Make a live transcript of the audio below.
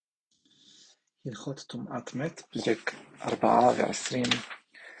הלכות טומאת מת, פרק 24,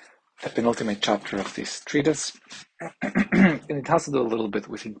 the penultimate chapter of this treatise. And it has to do a little bit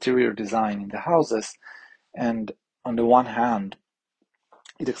with interior design in the houses. And on the one hand,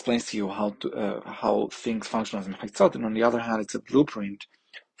 it explains to you how things function as mechitzot, and on the other hand, it's a blueprint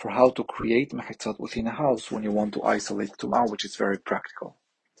for how to create mechitzot within a house when you want to isolate tumah, which is very practical.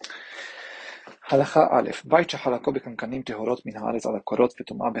 הלכה א', בית שחלקו בקנקנים טהורות מן הארץ על הקורות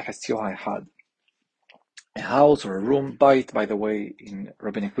וטומאה בחציו האחד. A house or a room, bait, by the way, in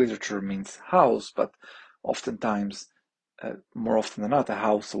rabbinic literature means house, but oftentimes, more often than not, a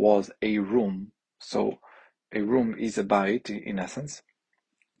house was a room. So a room is a bait in essence.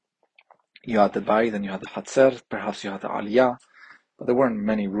 You had the bait, then you had the hatzer, perhaps you had the aliyah, but there weren't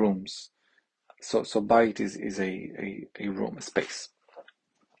many rooms. So bait is a room, a space.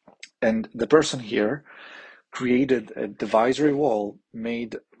 And the person here created a divisory wall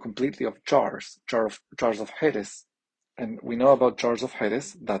made completely of jars of cheres. And we know about jars of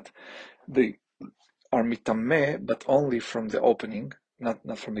cheres that they are mitameh, but only from the opening,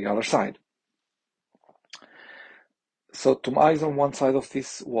 not from the other side. So tum'ah is on one side of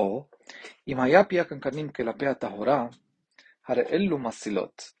this wall. אם היה פי הקנקנים כלפי הטהורה, הרי אלו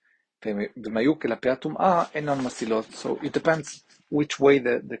מסילות. והם היו כלפי הטומאה, אינן מסילות. So it depends which way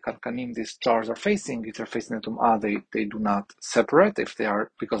the kankanim, these jars, are facing. If they're facing the tum'ah, they do not separate. If they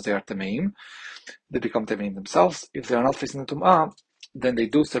are, because they are temeim, they become temeim themselves. If they are not facing the tum'ah, then they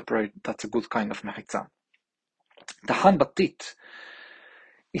do separate. That's a good kind of mechitza. Tahan batit.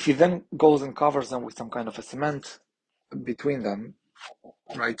 If he then goes and covers them with some kind of a cement between them,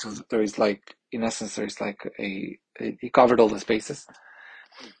 right? So there is like, in essence, there is like he covered all the spaces.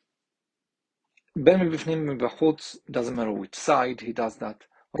 בין מבפנים מבחוץ, doesn't matter which side he does that.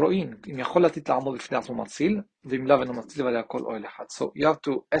 רואים, אם יכול לתת לעמוד בפני עצמו מציל, ואם לאו אינו מציל ועליה כל אוהל אחד. So you have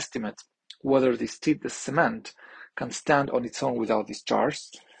to estimate whether the cement can stand on its own without these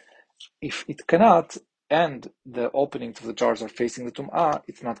jars. If it cannot, and the openings of the jars are facing the tum'ah,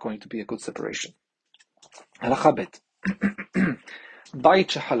 it's not going to be a good separation. הלכה ב' בית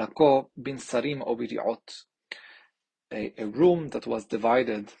שחלקו בנסרים או ביריעות. A room that was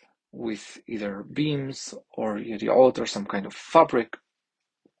divided with either beams or yeriot or some kind of fabric.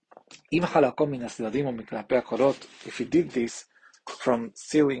 If he did this from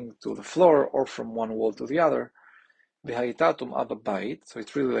ceiling to the floor or from one wall to the other, so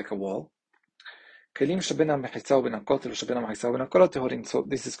it's really like a wall. So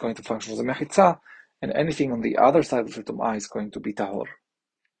this is going to function as a mechitza, and anything on the other side of the tum'ah is going to be tahor.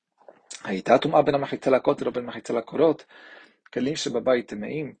 כלים שבבית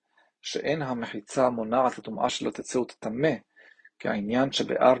טמאים, שאין המחיצה מונעת לטומאה שלא תצא ותטמא, כעניין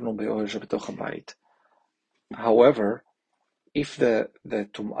שבארנו באוהל שבתוך הבית. However, if the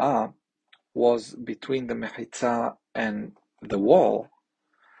tum'ah was between the mechitza and the wall,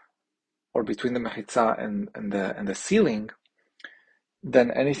 or between the mechitza and the ceiling, then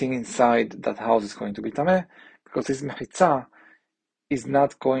anything inside that house is going to be tameh, because this mechitza is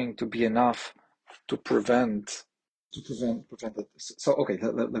not going to be enough to prevent it. So okay,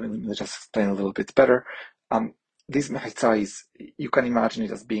 let me just explain a little bit better. This mechitza is, you can imagine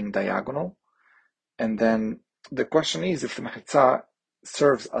it as being diagonal, and then the question is if the mechitza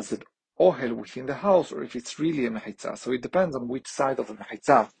serves as an ohel within the house, or if it's really a mechitza. So it depends on which side of the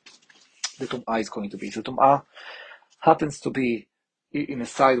mechitza the tum'ah is going to be. So tum'ah happens to be in a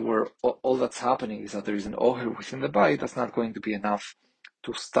side where all that's happening is that there is an ohel within the bayit. That's not going to be enough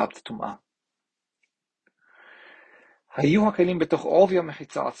to stop the tum'ah. היו הכלים בתוך עובי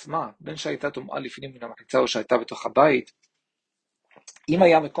המחיצה עצמה, בין שהייתה טומאה לפנים מן המחיצה או שהייתה בתוך הבית, אם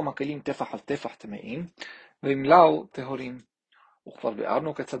היה מקום הכלים טפח על טפח טמאים, ואם לאו טהורים, וכבר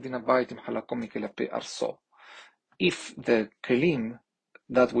ביארנו כיצד דין הבית עם חלקו מכלפי ארסו. If the kelim,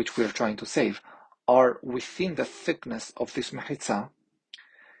 that which we are trying to save, are within the thickness of this mechitza,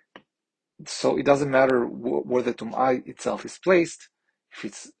 so it doesn't matter where the tum'ah itself is placed, if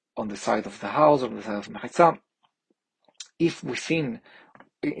it's on the side of the house or on the side of the mechitza. If in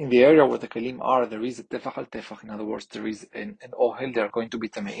the area where the kelim are, there is a tefach al tefach, in other words, there is an ohel, they are going to be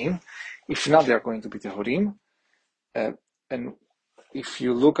tameim. If not, they are going to be tehorim. And if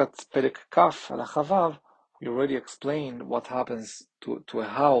you look at Perek Kaf, Halacha Vav, we already explained what happens to a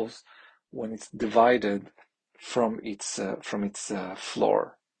house when it's divided from its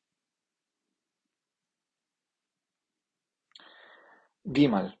floor.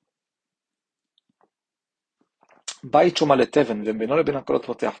 Gimal. בית שומה לתבן, ובינו לבין הקולות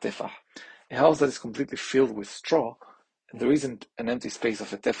פותח טפח. A house that is completely filled with straw, and there isn't an empty space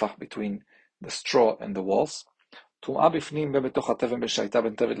of a tefach between the straw and the walls. טומאה בפנים ובתוך התבן בשהייתה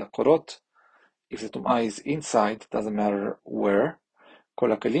בין תבן לקורות, if the טומאה is inside, doesn't matter where.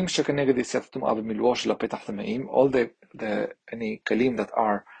 כל הכלים שכנגד יציאת הטומאה במילואו של הפתח טמאים, all any כלים that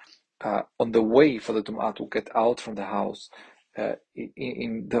are on the way for the tum'ah to get out from the house,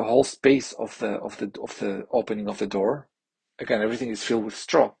 in the whole space of the opening of the door. Again, everything is filled with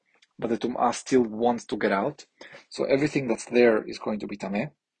straw, but the tum'ah still wants to get out. So everything that's there is going to be tameh.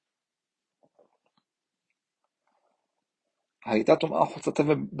 הייתה טומאה חוצה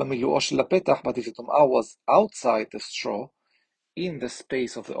תבן במילואו של הפתח, but if the tum'ah was outside the straw, in the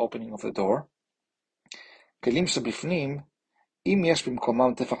space of the opening of the door, כלים שבפנים, אם יש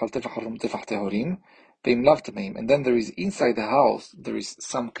במקומם טפח על טפח על טפח טהורים, ואם לאו טמאים, and then there is inside the house, there is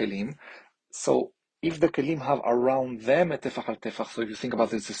some kelim. So if the kelim have around them a טפח על טפח, so if you think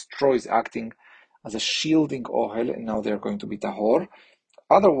about this, the straw is acting as a shielding ohel, and now they're going to be tahor.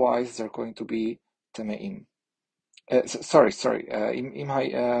 Otherwise, they're going to be tameim.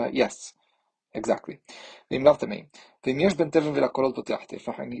 Yes, exactly. ואם לאו טמאים. ואם יש בין תבן ולקולות פותח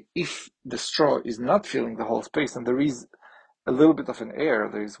טפח, and if the straw is not filling the whole space, and there is a little bit of an air,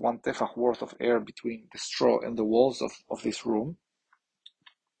 there is one tefach worth of air between the straw and the walls of this room.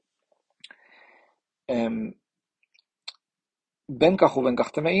 בין כך ובין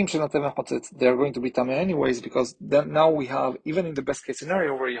כך טמאים שנתן מחוצץ, they are going to be tameh anyways, because then now we have, even in the best case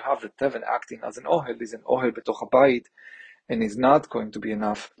scenario where you have the teven acting as an ohel, is an ohel בתוך הבית, and is not going to be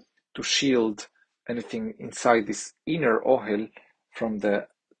enough to shield anything inside this inner ohel from the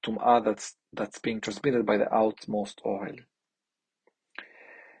tum'ah that's being transmitted by the outmost ohel.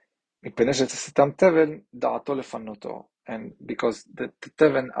 מפני שתסתם תבן, דעתו לפנותו. And because the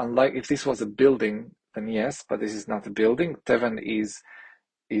teven, unlike if this was a building, then yes, but this is not a building. Teven is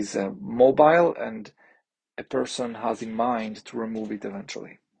mobile, and a person has in mind to remove it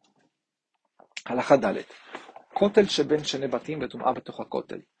eventually. הלכה ד' כותל שבין שני בתים וטומאה בתוך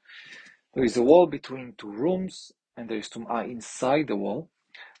הכותל. There is a wall between two rooms, and there is טומאה inside the wall.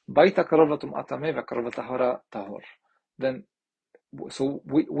 בית הקרוב לטומאה טמא והקרוב לטהרה טהור. Then so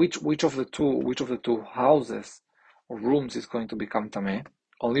which of the two houses or rooms is going to become tameh?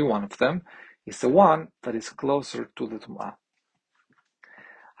 Only one of them is the one that is closer to the tum'ah.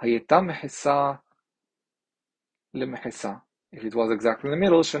 hayeta mechisa lemechisa. If it was exactly in the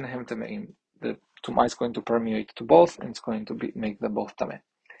middle, shenehem tameim. The tum'ah is going to permeate to both, and it's going to make them both tameh.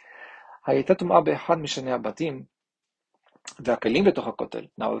 hayeta tum'ah be'echad mishanei habatim. והכלים בתוך הכותל.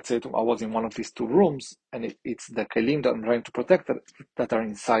 Now let's say I was in one of these two rooms, and it's the kelim that I'm trying to protect that are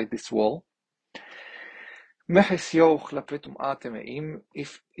inside this wall. מחסיו כלפי טומאה טמאים,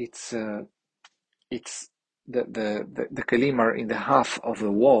 if it's the kelim are in the half of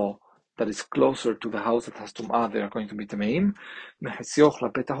the wall that is closer to the house that has טומאה, they are going to be טמאים. מחסיו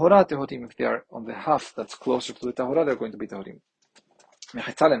כלפי טהורה טהורים, if they are on the half that's closer to the טהורה, they are going to be טהורים.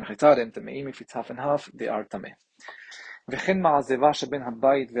 מחיצה למחיצה הם טמאים, if it's half and half, they are טמא. וכן מעזבה שבין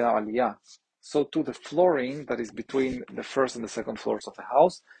הבית והעלייה. So to the flooring that is between the first and the second floors of the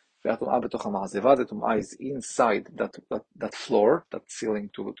house, והטומאה בתוך המעזבה, the טומאה is inside that floor, that ceiling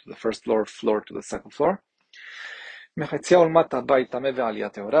to the first floor to the second floor. מחציה ולמטה הבית טמא ועלייה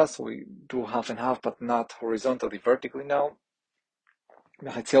טהורה, so we do half and half but not horizontally, vertically now.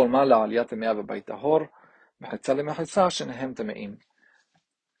 מחציה ולמעלה עלייה טמאה ובית טהור, מחצה למחצה שניהם טמאים.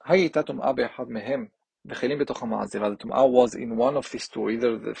 הייתה טומאה באחד מהם, וכלים בתוך המעזבה. The tum'ah was in one of these two,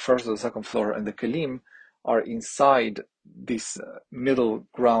 either the first or the second floor, and the kelim are inside this middle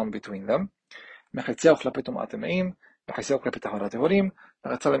ground between them. מחציה וכלפי טומאה טמאים, מחציה וכלפי טהרה טהורים,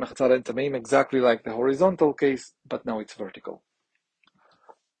 מחצה למחצה בין טמאים, exactly like the horizontal case, but now it's vertical.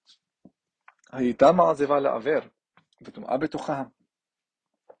 הייתה מעזבה לעבר, וטומאה בתוכה.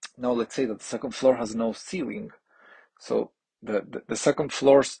 Now let's say that the second floor has no ceiling, so the second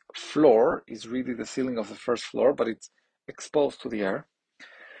floor's floor is really the ceiling of the first floor, but it's exposed to the air.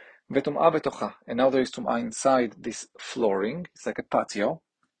 וטומאה בתוכה, and now there is טומאה inside this flooring, it's like a patio.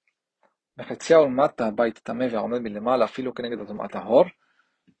 מחציה ולמטה הבית טמא והעומד מלמעלה אפילו כנגד הטומאה טהור.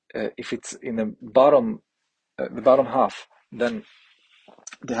 If it's in the bottom half, then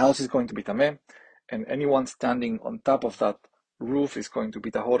the house is going to be טמא, and anyone standing on top of that roof is going to be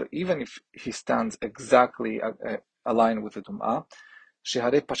טהור, even if he stands exactly aligned with the טומאה.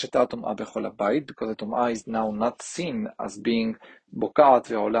 שהרי פשטה הטומאה בכל הבית, because the טומאה is now not seen as being בוקעת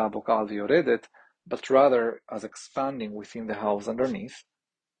ועולה, בוקעת ויורדת, but rather as expanding within the house underneath.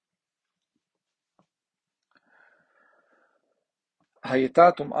 הייתה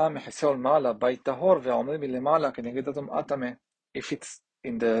הטומאה מחציה ולמעלה בית טהור והעומד מלמעלה כנגד הטומאה טמא. If it's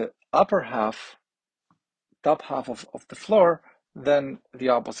in the upper half, top half of the floor, then the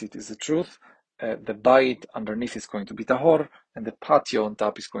opposite is the truth, the bayit underneath is going to be tahor, and the patio on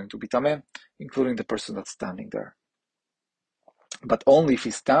top is going to be tameh, including the person that's standing there. But only if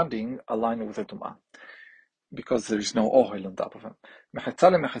he's standing aligned with the tum'ah, because there is no ohel on top of him. מחיצה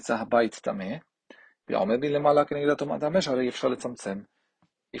למחיצה הבית טמא, ועומד מלמעלה כנגד הטומאה טמא, שהרי אפשר לצמצם.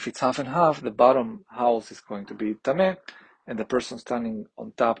 If it's half and half, the bottom house is going to be tameh, and the person standing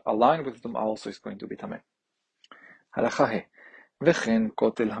on top aligned with the tum'ah also is going to be tameh. הלכה ה' וכן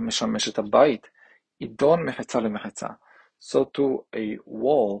כותל המשמש את הבית, עידון מחיצה למחיצה. So to a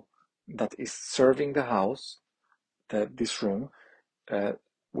wall that is serving the house, this room,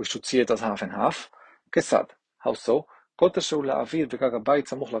 we should see it as half and half. כיצד? How so? כותל שהוא לאוויר וגג הבית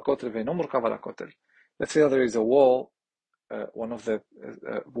סמוך לכותל ואינו מורכב על הכותל. Let's say that there is a wall, one of the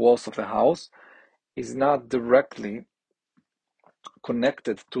walls of the house is not directly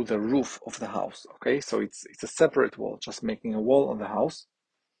connected to the roof of the house. Okay, so it's a separate wall, just making a wall on the house,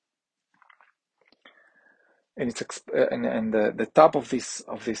 and it's the top of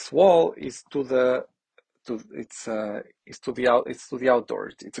this wall is to the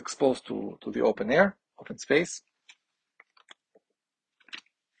outdoors. It's exposed to the open air, open space.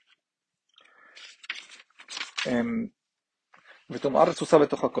 וטומאה רצוצה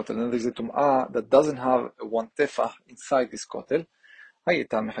בתוך הכותל, and there's a טומאה that doesn't have one טפח inside this כותל.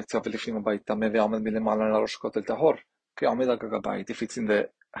 הייתה מחציה ולפנים הבית טמא ועומד מלמעלה לראש כותל טהור, כעומד על גג הבית. If it's in the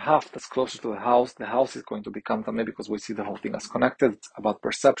half that's closer to the house is going to become tameh because we see the whole thing as connected. It's about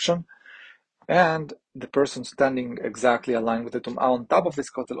perception. And the person standing exactly aligned with the tum'ah on top of this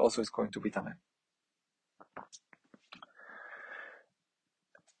kotel also is going to be tameh.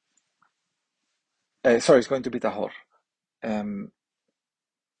 It's going to be tahor.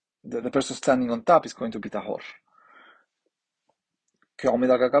 The person standing on top is going to be tahor.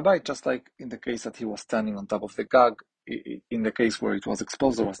 Just like in the case that he was standing on top of the gag, in the case where it was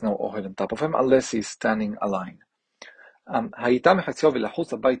exposed, there was no ohel on top of him, unless he's standing aligned. הייתה מחציו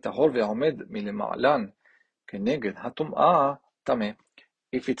ולחוץ הבית טהור ועומד מלמעלן כנגד הטומאה טמא.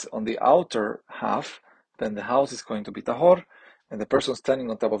 If it's on the outer half, then the house is going to be tahor, and the person standing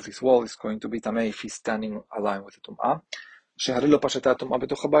on top of this wall is going to be tameh if he's standing aligned with the tum'ah. שהרי לא פשטה הטומאה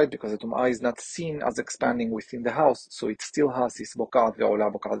בתוך הבית, because the tum'ah is not seen as expanding within the house, so it still has this בוקעת ועולה,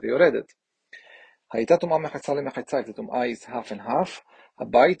 בוקעת ויורדת. הייתה טומאה מחצה למחצה, if the tum'ah is half and half,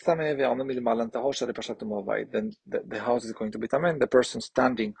 הבית טמא ועומד מלמעלה טהור, שהרי פשט טומאה בבית, then the house is going to be tameh, the person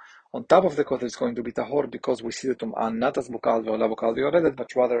standing on top of the kotel is going to be tahor, because we see the tum'ah not as בוקעת ועולה, בוקעת ויורדת,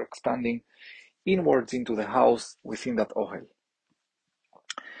 but rather expanding inwards into the house within that ohel.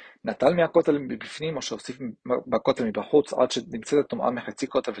 נטל מהכותל מבפנים או שהוסיף בכותל מבחוץ עד שנמצאת הטומאה מחצי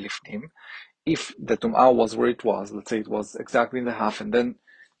כותל ולפנים. If the tum'ah was where it was, let's say it was exactly in the half, and then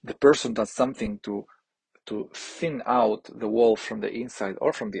the person does something to thin out the wall from the inside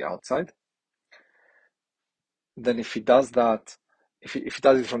or from the outside, then if he does that, if he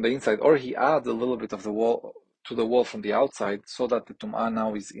does it from the inside, or he adds a little bit of the wall to the wall from the outside, so that the tum'ah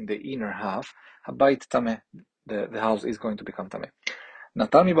now is in the inner half, הבית טמא, the house is going to become טמא.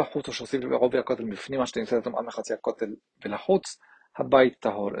 נטל מבחוץ או שהוסיף בעובי הכותל מבפנים, עד שנמצאת הטומאה מחצי הכותל ולחוץ, הבית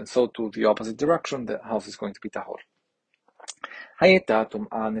טהור, and so to the opposite direction, the house is going to be טהור. הייתה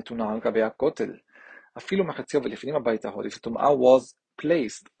טומאה נתונה על גבי הכותל, אפילו מחציו ולפנים הבית טהור. If the tum'ah was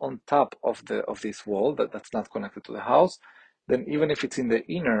placed on top of this wall that's not connected to the house, then even if it's in the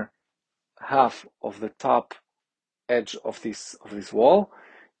inner half of the top edge of this wall,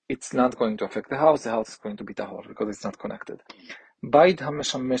 it's not going to affect the house is going to be tahor because it's not connected. בית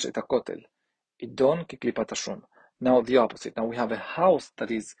המשמש את הכותל, עידון כקליפת השום. Now the opposite. Now we have a house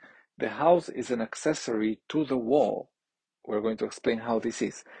the house is an accessory to the wall. We're going to explain how this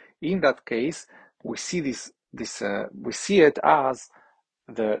is. In that case, we see we see it as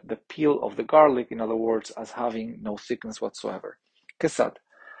the peel of the garlic, in other words, as having no thickness whatsoever. כיצד?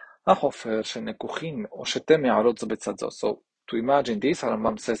 החופר שנקוחים או שתי מערות זו בצד זו. So to imagine this,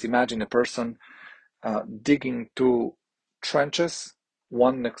 Harambam says, imagine a person digging two trenches,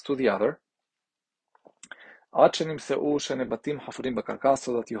 one next to the other, עד שנמצאו שני בתים חפורים בקרקע,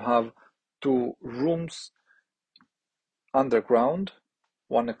 so that you have two rooms underground,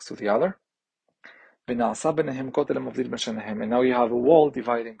 one next to the other, ונעשה ביניהם כותל המבדיל בין שניהם, and now you have a wall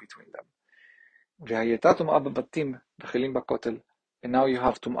dividing between them. והייתה טומאה בבתים וכלים בכותל, and now you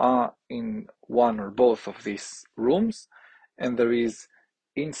have טומאה in one or both of these rooms, and there is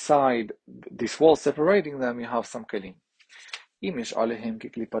inside this wall separating them, you have some כלים. אם יש עליהם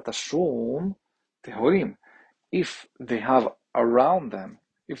כקליפת השום, טהורים. If they have around them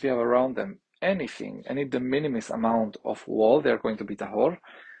anything, any de minimis amount of wall, they are going to be tahor.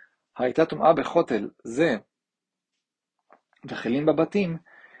 הייתה טומאה בכותל זה וכלים בבתים,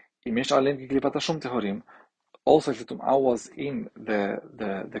 אם יש עליהם כקליפת השום טהורים, also if the tum'ah was in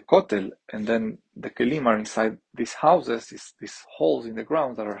the kotel, and then the kelim are inside these houses, these holes in the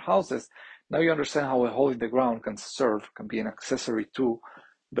ground that are houses, now you understand how a hole in the ground can be an accessory to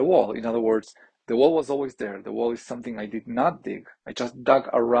the wall. In other words, the wall was always there. The wall is something I did not dig. I just dug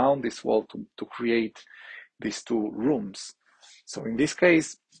around this wall to create these two rooms. So in this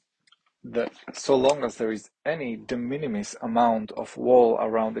case, so long as there is any de minimis amount of wall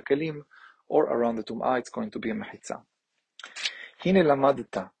around the kelim or around the tum'ah, it's going to be a מחיצה. הנה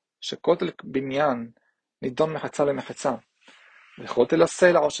למדת שכותל בניין נידון מחיצה למחיצה, וכותל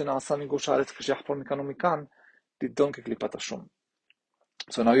הסלע או שנעשה מגוש הארץ כשיחפור מכאן ומכאן, נידון כקליפת השום.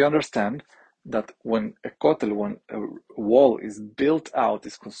 So now you understand that when a wall is built out,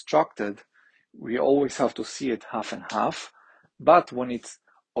 is constructed, we always have to see it half and half, but when it's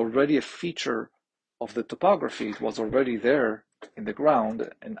already a feature of the topography, it was already there in the ground,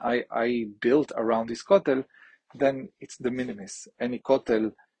 and I built around this kotel, then it's de minimis. Any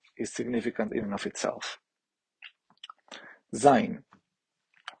kotel is significant in and of itself. Zain.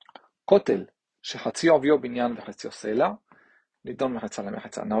 Kotel, שחצי עוביו בניין וחציו סלע, נידון מחיצה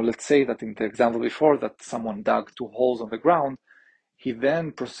למחיצה. Now let's say that in the example before that someone dug 2 holes on the ground, he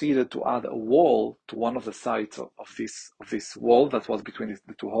then proceeded to add a wall to one of the sides of this wall that was between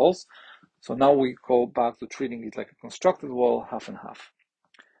the 2 holes. So now we go back to treating it like a constructed wall, half and half.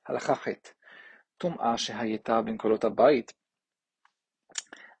 הלכה ח' טומאה שהייתה בנקולות הבית,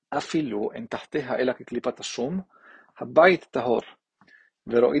 אפילו אין תחתיה אלא כקליפת השום, הבית טהור,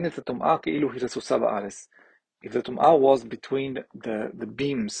 ורואים את הטומאה כאילו היא רצוצה בארץ. If the tum'ah was between the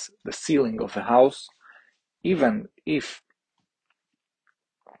beams, the ceiling of the house, even if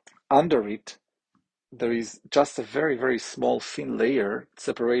under it there is just a very, very small thin layer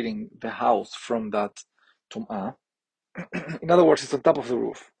separating the house from that tum'ah, in other words, it's on top of the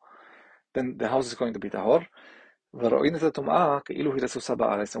roof, then the house is going to be tahor. ורואים את הטומאה כאילו היא רצוצה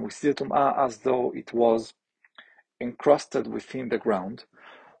בארץ, and we see the tum'ah as though it was encrusted within the ground.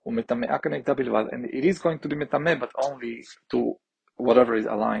 ומטמאה כנגדה בלבד, and it is going to be מטמא, but only to whatever is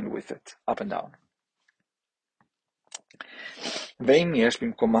aligned with it, up and down. ואם יש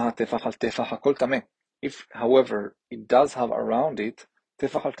במקומה הטפח על טפח, הכל טמא. If, however, it does have around it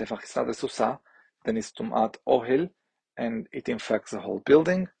טפח על טפח, חסרת רצוצה, then it's טומאת אוהל, and it infects the whole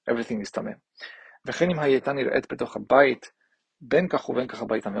building, everything is טמא. וכן אם הייתה נראית בתוך הבית, בין כך ובין כך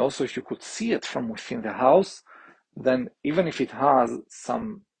הבית טמא. Also, if you could see it from within the house, then even if it has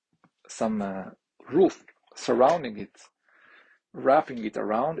some roof surrounding it, wrapping it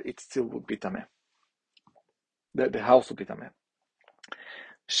around, it still would be tameh. The house would be tameh.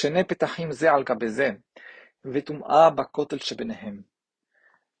 שני פתחים זה על גבי זה, וטומאה בכותל שביניהם.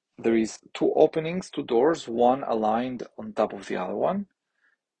 There is 2 openings, 2 doors, one aligned on top of the other one,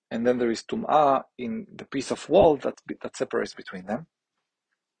 and then there is טומאה in the piece of wall that separates between them.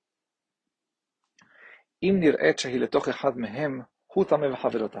 אם נראית שהיא לתוך אחד מהם, הוא טמא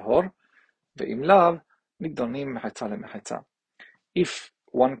וחברו טהור, ואם לאו, נידונים מחיצה למחיצה. If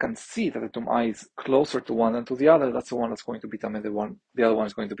one can see that the tum'ah is closer to one than to the other, that's the one that's going to be tameh, the other one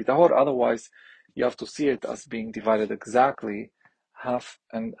is going to be tahor. Otherwise, you have to see it as being divided exactly half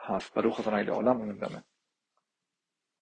and half. Baruch Adonai le'olam.